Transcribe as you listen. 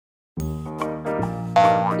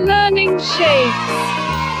Learning shapes.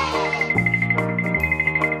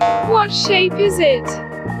 What shape is it?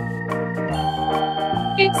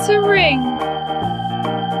 It's a ring.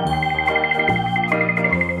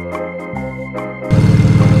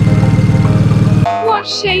 What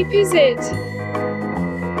shape is it?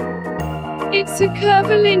 It's a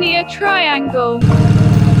curvilinear triangle.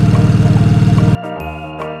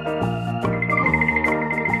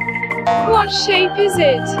 What shape is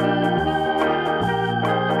it?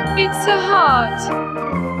 It's a heart.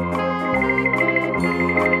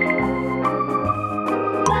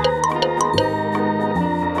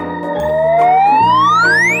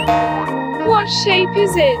 What shape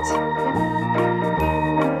is it?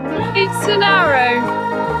 It's an arrow.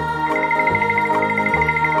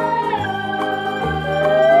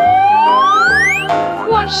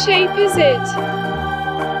 What shape is it?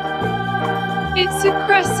 It's a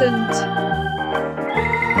crescent.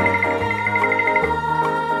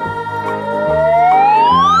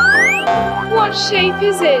 What shape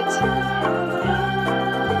is it?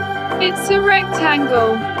 It's a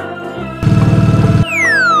rectangle.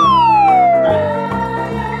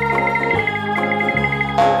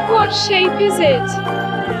 What shape is it?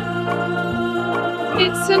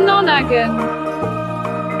 It's a nonagon.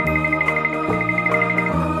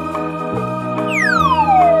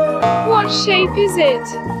 What shape is it?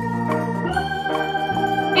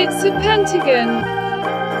 It's a pentagon.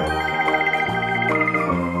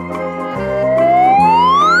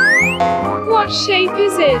 What shape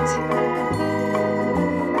is it?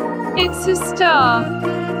 It's a star.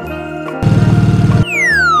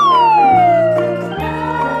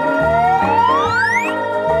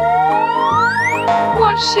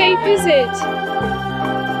 What shape is it?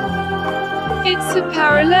 It's a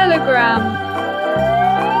parallelogram.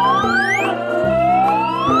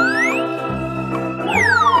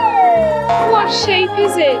 What shape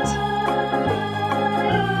is it?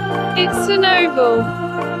 It's an oval.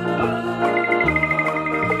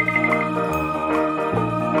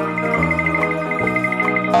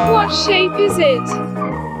 What shape is it?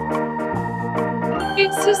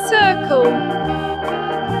 It's a circle.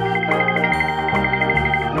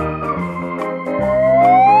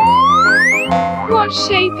 What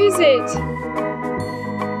shape is it?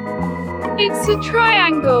 It's a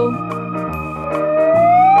triangle.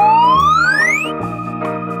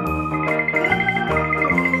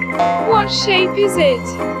 What shape is it?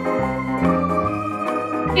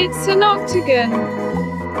 It's an octagon.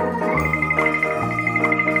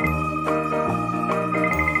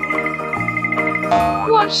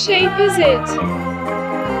 What shape is it?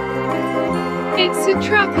 It's a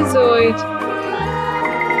trapezoid.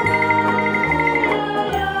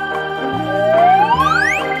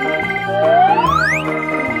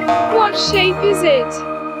 What shape is it?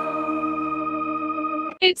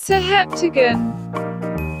 It's a heptagon.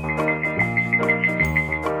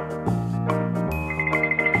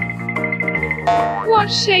 What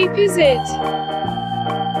shape is it?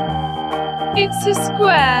 It's a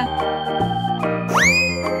square.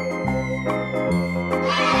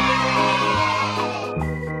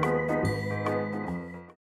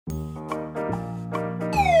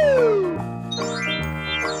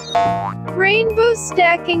 Rainbow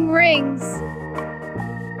stacking rings.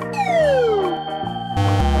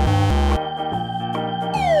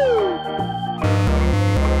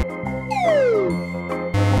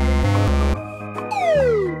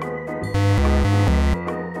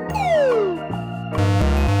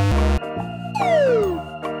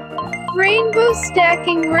 Rainbow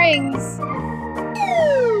stacking rings.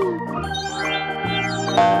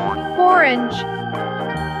 Orange.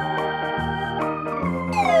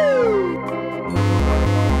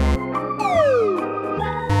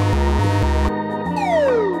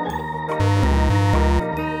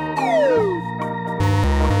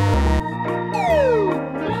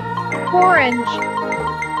 Orange.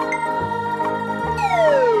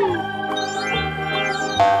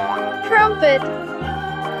 Trumpet.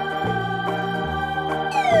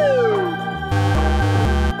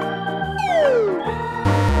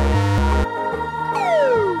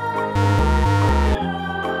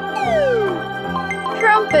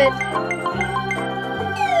 Trumpet.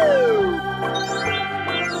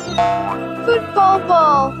 Football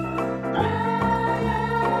ball.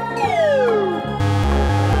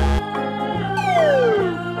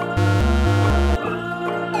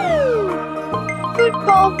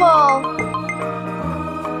 Football ball.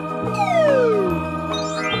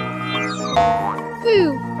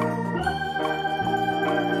 Foo.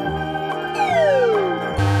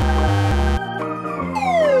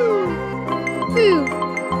 Foo.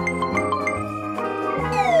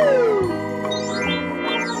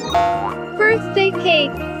 Birthday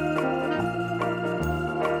cake.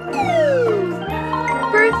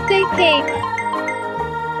 Birthday cake.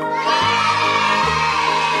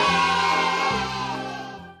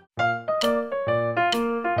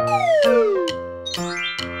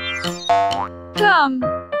 Gum.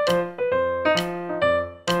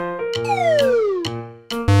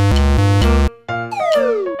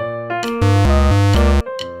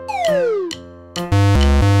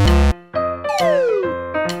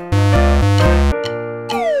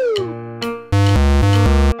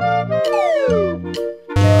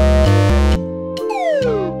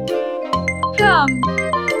 Gum.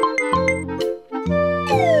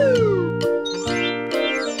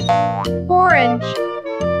 Orange.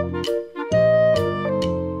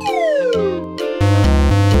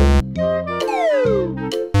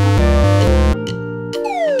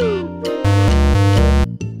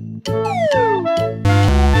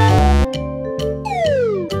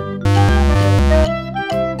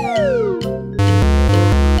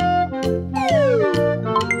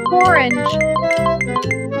 Orange.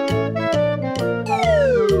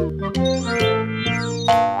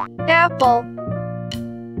 Apple.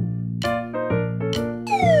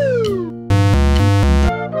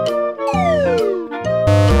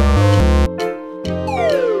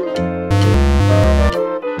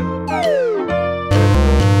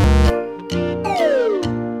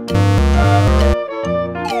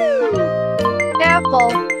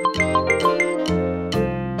 Apple.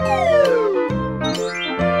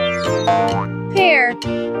 Pear.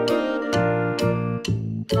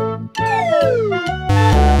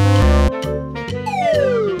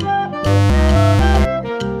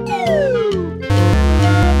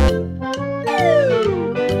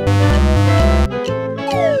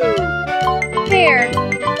 Pear.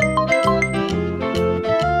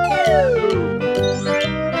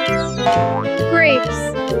 Grapes.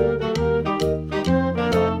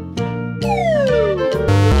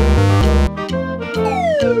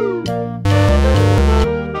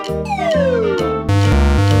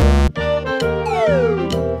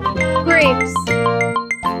 Grapes.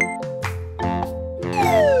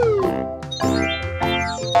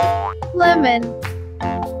 Lemon.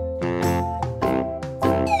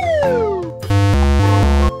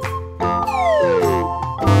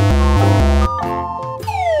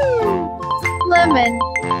 Lemon.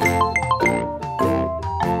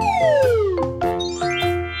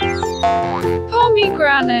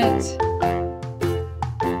 Pomegranate.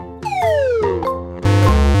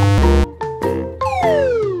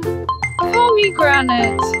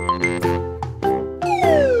 Pomegranate.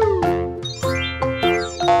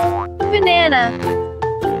 Banana.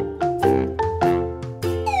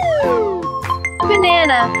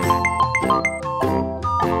 Banana.